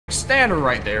Stand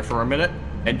right there for a minute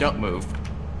and don't move.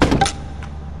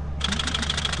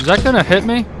 Is that gonna hit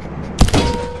me?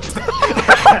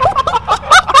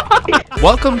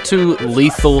 Welcome to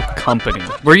Lethal Company,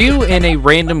 where you and a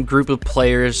random group of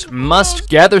players must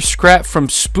gather scrap from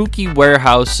spooky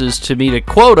warehouses to meet a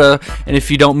quota, and if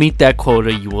you don't meet that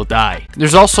quota, you will die.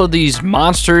 There's also these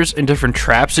monsters and different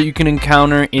traps that you can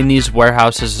encounter in these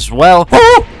warehouses as well.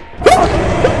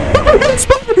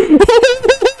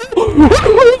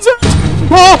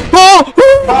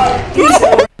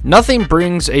 Nothing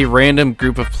brings a random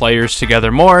group of players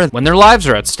together more when their lives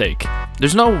are at stake.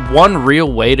 There's no one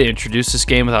real way to introduce this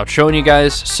game without showing you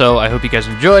guys, so I hope you guys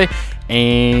enjoy,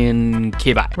 and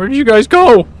okay, bye. Where did you guys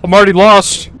go? I'm already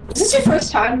lost. Is this your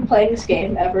first time playing this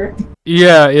game ever?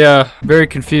 Yeah, very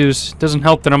confused. Doesn't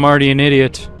help that I'm already an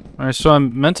idiot. Alright, so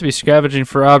I'm meant to be scavenging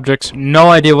for objects. No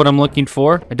idea what I'm looking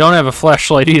for. I don't have a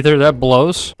flashlight either, that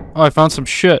blows. Oh, I found some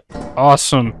shit.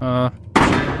 Awesome.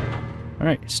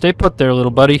 Alright, stay put there,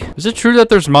 little buddy. Is it true that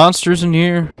there's monsters in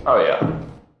here? Oh, yeah.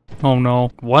 Oh,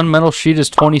 no. One metal sheet is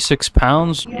 26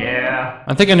 pounds? Yeah.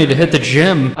 I think I need to hit the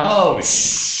gym. Oh,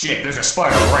 shit. There's a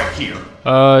spider right here.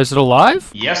 Is it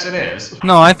alive? Yes, it is.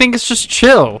 No, I think it's just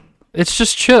chill. It's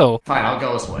just chill. Fine, I'll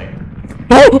go this way.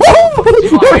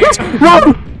 Wait!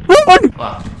 Run! Run!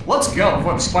 Well, let's go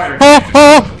before the spider...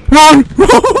 Run!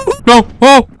 No!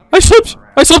 Oh! I slipped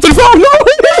and fell! No!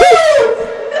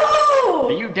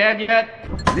 Are you dead yet?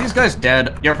 Are these guys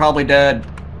dead? You're probably dead.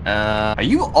 Are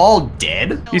you all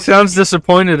dead? He sounds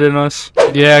disappointed in us.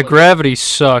 Yeah, gravity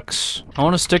sucks. I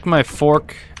want to stick my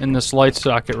fork in this light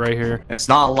socket right here. It's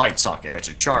not a light socket, it's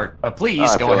a chart.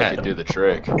 Please, go ahead. Like you do the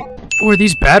trick. Oh, are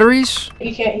these batteries?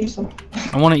 You can't use them,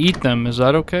 I want to eat them. Is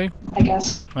that okay? I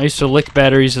guess. I used to lick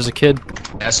batteries as a kid.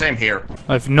 Yeah, same here.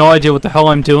 I have no idea what the hell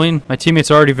I'm doing. My teammates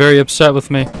are already very upset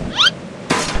with me.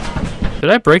 Did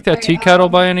I break that tea kettle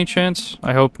by any chance?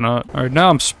 I hope not. Alright, now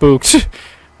I'm spooked.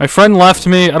 My friend left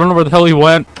me. I don't know where the hell he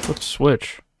went. Let's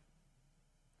switch.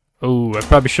 Oh, I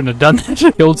probably shouldn't have done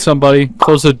that. Killed somebody.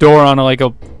 Closed the door on like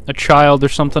a child or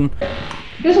something.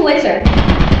 There's a laser.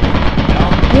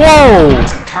 Whoa!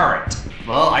 That's a turret.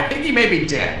 Well, I think he may be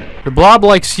dead. The blob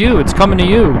likes you. It's coming to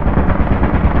you.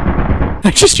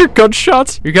 I just hear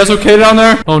gunshots. You guys okay down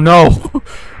there? Oh no.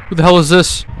 Who the hell is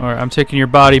this? Alright, I'm taking your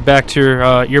body back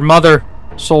to your mother,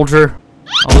 soldier.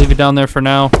 I'll leave you down there for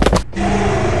now.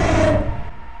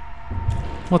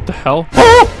 What the hell?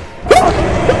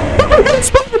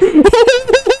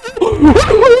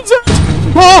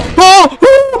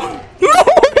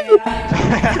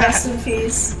 Rest in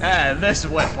peace. This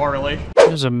went poorly.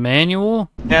 There's a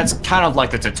manual? That's kind of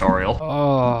like the tutorial.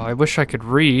 Oh, I wish I could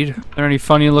read. Are there any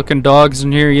funny looking dogs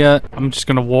in here yet? I'm just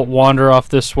gonna wander off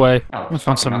this way. I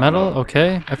found some metal.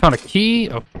 Okay. I found a key.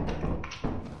 Oh.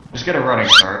 Just get a running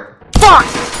start. Fuck!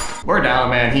 We're down,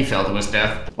 man. He fell to his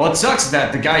death. Well, it sucks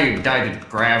that the guy who died of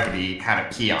gravity had a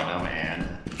key on him,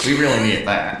 and we really needed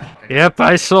that. Yep,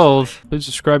 I sold. Please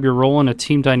describe your role in a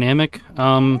team dynamic.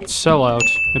 Sellout.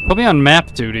 They put me on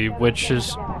map duty, which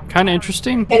is kind of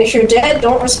interesting. And if you're dead,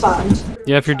 don't respond.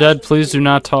 Yeah, if you're dead, please do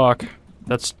not talk.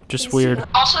 That's just weird.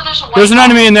 Also, There's an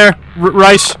enemy in there!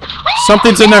 Rice!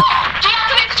 Something's in there!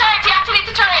 Deactivate the turret! Deactivate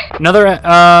the turret! Another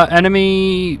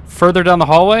enemy further down the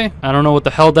hallway. I don't know what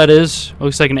the hell that is.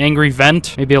 Looks like an angry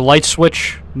vent. Maybe a light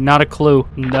switch. Not a clue.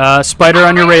 Spider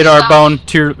on your radar, Bone.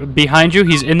 Behind you.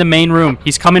 He's in the main room.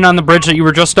 He's coming on the bridge that you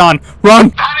were just on. Run!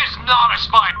 That is not a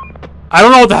spider! I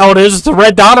don't know what the hell it is. It's a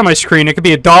red dot on my screen. It could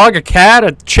be a dog, a cat,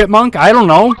 a chipmunk. I don't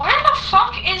know. Where the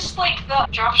fuck is, like, the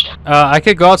dropship? I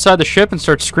could go outside the ship and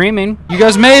start screaming. You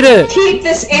guys made it! Keep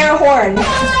this air horn.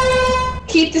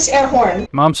 Keep this air horn.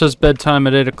 Mom says bedtime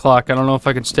at 8 o'clock. I don't know if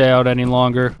I can stay out any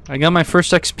longer. I got my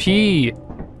first XP.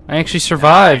 I actually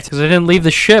survived because I didn't leave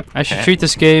the ship. I should treat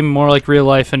this game more like real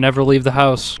life and never leave the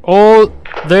house. Oh,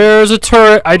 there's a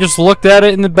turret. I just looked at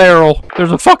it in the barrel.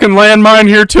 There's a fucking landmine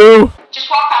here too. Just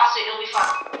walk past it, it'll be fun.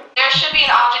 There should be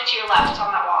an object to your left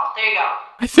on that wall. There you go.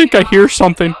 I think I hear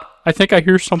something. I think I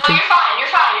hear No, something. you're fine, you're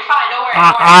fine, you're fine. Don't worry,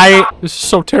 don't worry. This is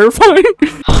so terrifying. Go.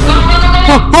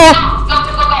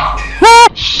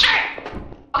 Shit!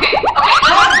 Okay, where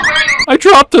are you? I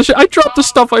dropped the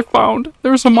stuff I found.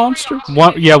 There's a monster.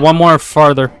 One more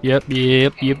farther. Yep.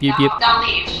 Now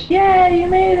leave. Yeah, you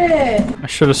made it. I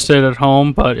should have stayed at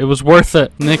home, but it was worth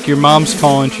it. Nick, your mom's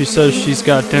calling. She says she's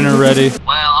got dinner ready. Well,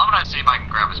 I'm gonna see if I can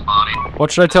grab his body.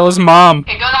 What should I tell his mom?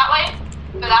 Okay, go that way.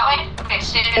 Go that way. Okay,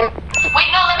 stay there.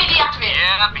 Wait, no, let me deactivate it.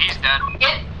 Yeah, he's dead.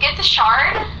 Get the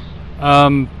shard.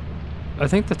 I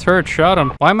think the turret shot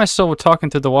him. Why am I still talking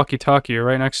to the walkie-talkie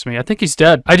right next to me? I think he's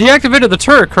dead. I deactivated the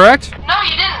turret, correct? No,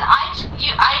 you didn't.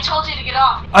 I told you to get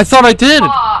off. I thought I did.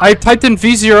 Fuck. I typed in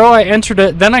V0, I entered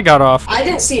it, then I got off. I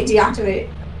didn't see it deactivate.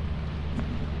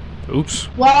 Oops.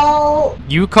 Well,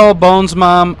 You call Bones'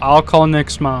 mom, I'll call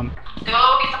Nick's mom. Go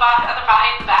get the other body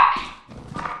in the back.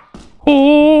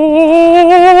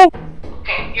 Oh!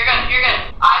 Okay, you're good, you're good.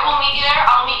 I will meet you there,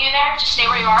 I'll meet you there. Just stay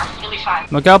where you are, you'll be fine.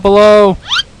 Look out below.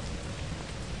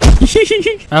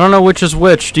 I don't know which is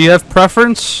which. Do you have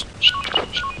preference?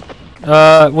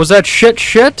 Was that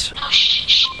shit? Oh,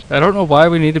 shh. I don't know why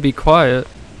we need to be quiet.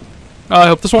 I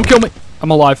hope this won't kill me. I'm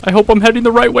alive. I hope I'm heading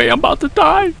the right way. I'm about to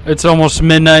die. It's almost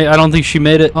midnight. I don't think she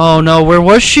made it. Oh no, where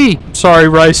was she? Sorry,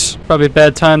 Rice. Probably a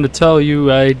bad time to tell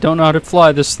you. I don't know how to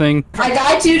fly this thing. I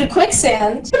died due to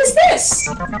quicksand. What is this?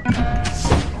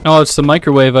 Oh, it's the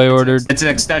microwave I ordered. It's an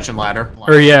extension ladder.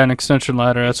 Or yeah, an extension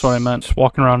ladder. That's what I meant. Just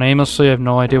walking around aimlessly. I have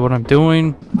no idea what I'm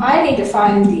doing. I need to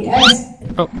find the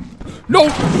exit. Oh. No!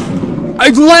 I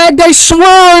lagged! I swear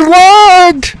I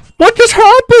lagged! What just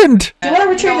happened? Do you want to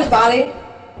retrieve his body?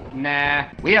 Nah,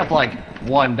 we have like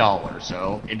 $1,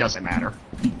 so it doesn't matter.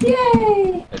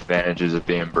 Yay! Advantages of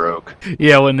being broke.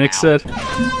 Yeah, what Nick said.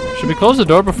 Should we close the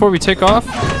door before we take off?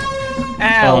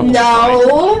 Ow.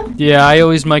 No! Yeah, I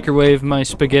always microwave my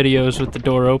SpaghettiOs with the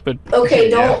door open. Okay,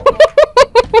 don't.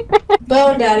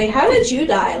 Bone Daddy, how did you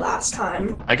die last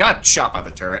time? I got shot by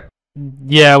the turret.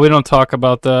 Yeah, we don't talk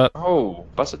about that. Oh,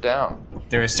 bust it down.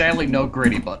 There is sadly no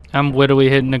gritty button. I'm wittily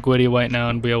hitting a gwitty right now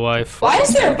and be a wife. Why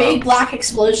is there a big black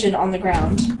explosion on the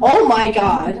ground? Oh my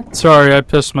god. Sorry, I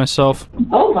pissed myself.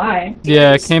 Oh my.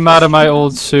 Yeah, it came out of my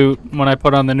old suit when I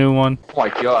put on the new one. Oh my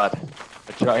god.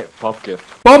 A giant pumpkin.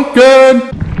 Pumpkin!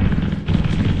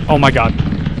 Oh my god.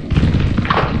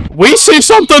 We see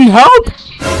something! Help!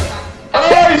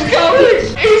 Oh, he's coming!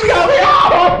 He's coming!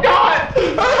 Oh god!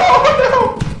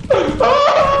 Oh no!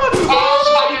 All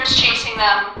spiders chasing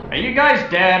them. Are you guys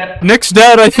dead? Nick's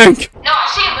dead, I think. No, I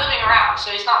see him moving around,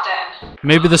 so he's not dead.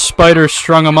 Maybe the spider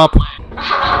strung him up. Fuck!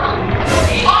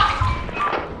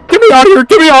 Get me out of here!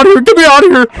 Get me out of here! Get me out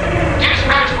of here!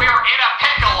 Dispatch, we are in a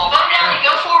pickle over Bone Daddy,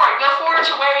 here. go forward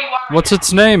to where you are. What's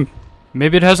its name?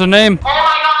 Maybe it has a name. Oh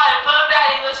my god, Bone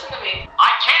Daddy, listen to me.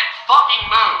 I can't fucking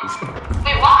move.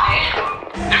 Wait, why?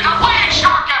 There's a flying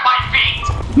shark at my feet.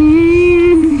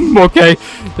 Okay,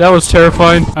 that was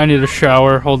terrifying. I need a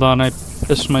shower. Hold on, I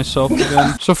pissed myself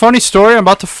again. So funny story, I'm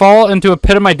about to fall into a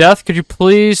pit of my death. Could you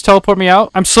please teleport me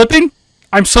out? I'm slipping.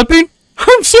 I'm slipping.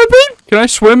 I'm slipping. Can I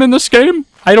swim in this game?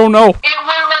 I don't know. It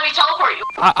wouldn't let me teleport you.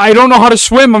 I don't know how to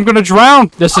swim. I'm gonna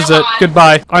drown. This is it.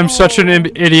 Goodbye. I'm such an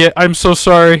idiot. I'm so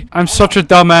sorry. I'm such a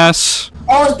dumbass.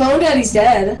 Oh, his Bone Daddy's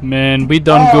dead. Man, we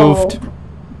done Oh. goofed.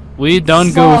 We done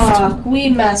goofed. Fuck, we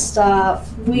messed up.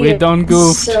 We done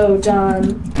goofed. So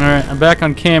done. Alright, I'm back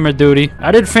on camera duty.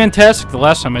 I did fantastic the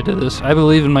last time I did this. I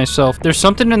believe in myself. There's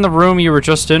something in the room you were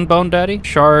just in, Bone Daddy.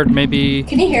 Shard, maybe.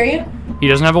 Can he hear you? He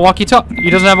doesn't have a walkie-talkie. He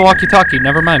doesn't have a walkie-talkie.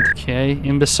 Never mind. Okay,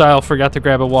 imbecile forgot to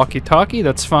grab a walkie-talkie.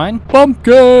 That's fine.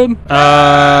 Pumpkin!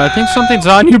 I think something's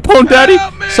on you, Bone Daddy.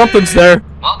 Something's there.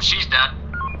 Well, she's dead.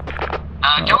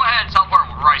 Go ahead and teleport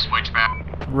with Rice Witch back.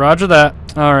 Roger that.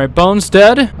 Alright, Bone's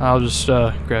dead. I'll just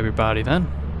grab your body then.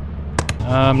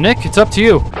 Nick, it's up to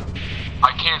you.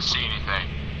 I can't see anything.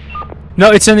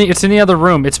 No, it's in the other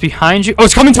room. It's behind you. Oh,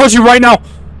 it's coming towards you right now.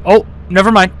 Oh,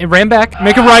 never mind. It ran back.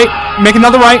 Make a right. Make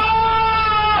another right.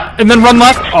 And then run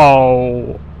left.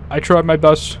 Oh, I tried my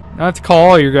best. I have to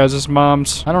call all your guys'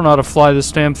 moms. I don't know how to fly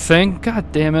this damn thing.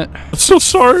 God damn it. I'm so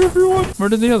sorry, everyone. Where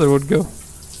did the other one go?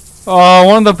 Oh,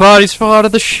 one of the bodies fell out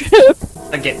of the ship.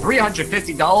 I get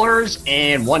 $350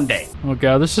 in 1 day. Oh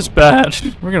god, this is bad.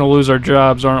 We're gonna lose our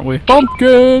jobs, aren't we?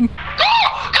 Pumpkin!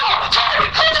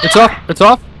 It's off. It's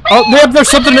off. Oh, yep, there's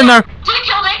something in there. Did it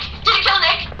kill Nick? Did it kill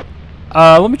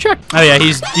Nick? Let me check. Oh yeah,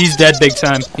 he's dead big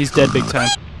time. He's dead big time.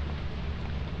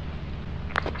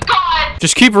 God!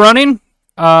 Just keep running.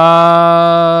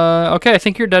 Okay, I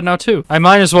think you're dead now too. I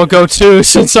might as well go too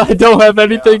since I don't have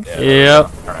anything.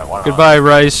 Yep. Goodbye,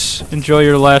 Rice. Enjoy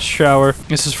your last shower.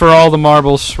 This is for all the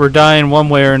marbles. We're dying one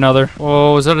way or another.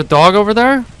 Oh, is that a dog over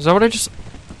there? Is that what I just...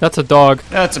 That's a dog.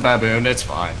 That's a baboon. It's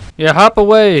fine. Yeah, hop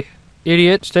away,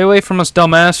 idiot. Stay away from us,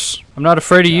 dumbass. I'm not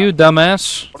afraid of you,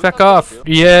 dumbass. Feck off.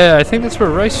 Yeah, I think that's where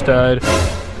Rice died.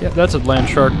 Yep, that's a land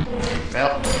shark.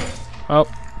 Well, Oh.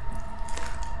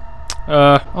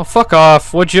 Oh, fuck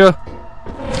off, would you?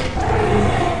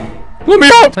 Let me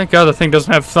out! Thank God the thing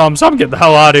doesn't have thumbs. I'm getting the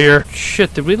hell out of here.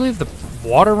 Shit, did we leave the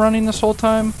water running this whole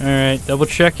time? Alright, double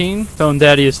checking. Phone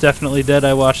Daddy is definitely dead.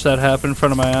 I watched that happen in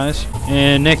front of my eyes.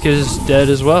 And Nick is dead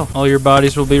as well. All your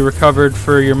bodies will be recovered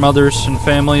for your mothers and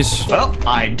families. Well,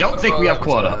 I don't think we have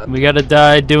quota. We gotta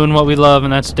die doing what we love,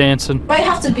 and that's dancing. Might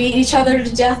have to beat each other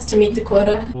to death to meet the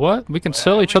quota. What? We can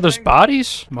sell each other's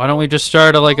bodies? Why don't we just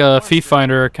start like a Fee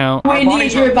Finder account? We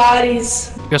need your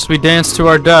bodies. Guess we dance to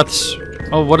our deaths.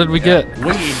 Oh, what did we get?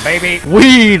 Weed, baby.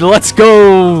 Weed, let's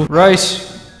go!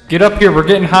 Rice, get up here, we're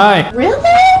getting high. Really?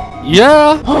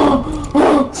 Yeah!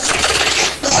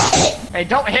 Hey,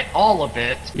 don't hit all of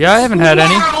it. Yeah, I haven't had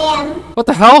any. I am. What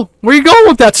the hell? Where you going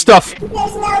with that stuff? There's no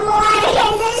more.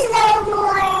 There's no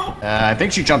more. I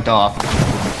think she jumped off.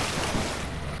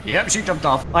 Yep, she jumped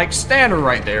off. Like, stand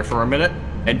right there for a minute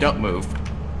and don't move.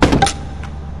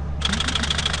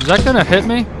 Is that gonna hit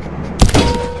me?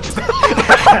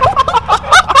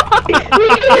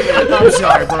 I'm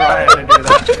sorry, bro. I had to do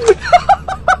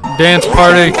that. Dance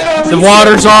party. The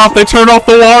water's off. They turned off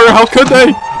the water. How could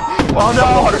they? Well,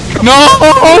 no.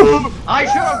 No! I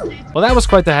should have. Well, that was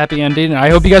quite the happy ending. I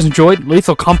hope you guys enjoyed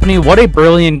Lethal Company. What a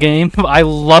brilliant game. I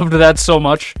loved that so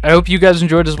much. I hope you guys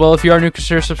enjoyed as well. If you are new,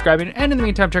 consider subscribing. And in the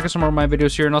meantime, check out some more of my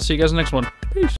videos here, and I'll see you guys in the next one. Peace.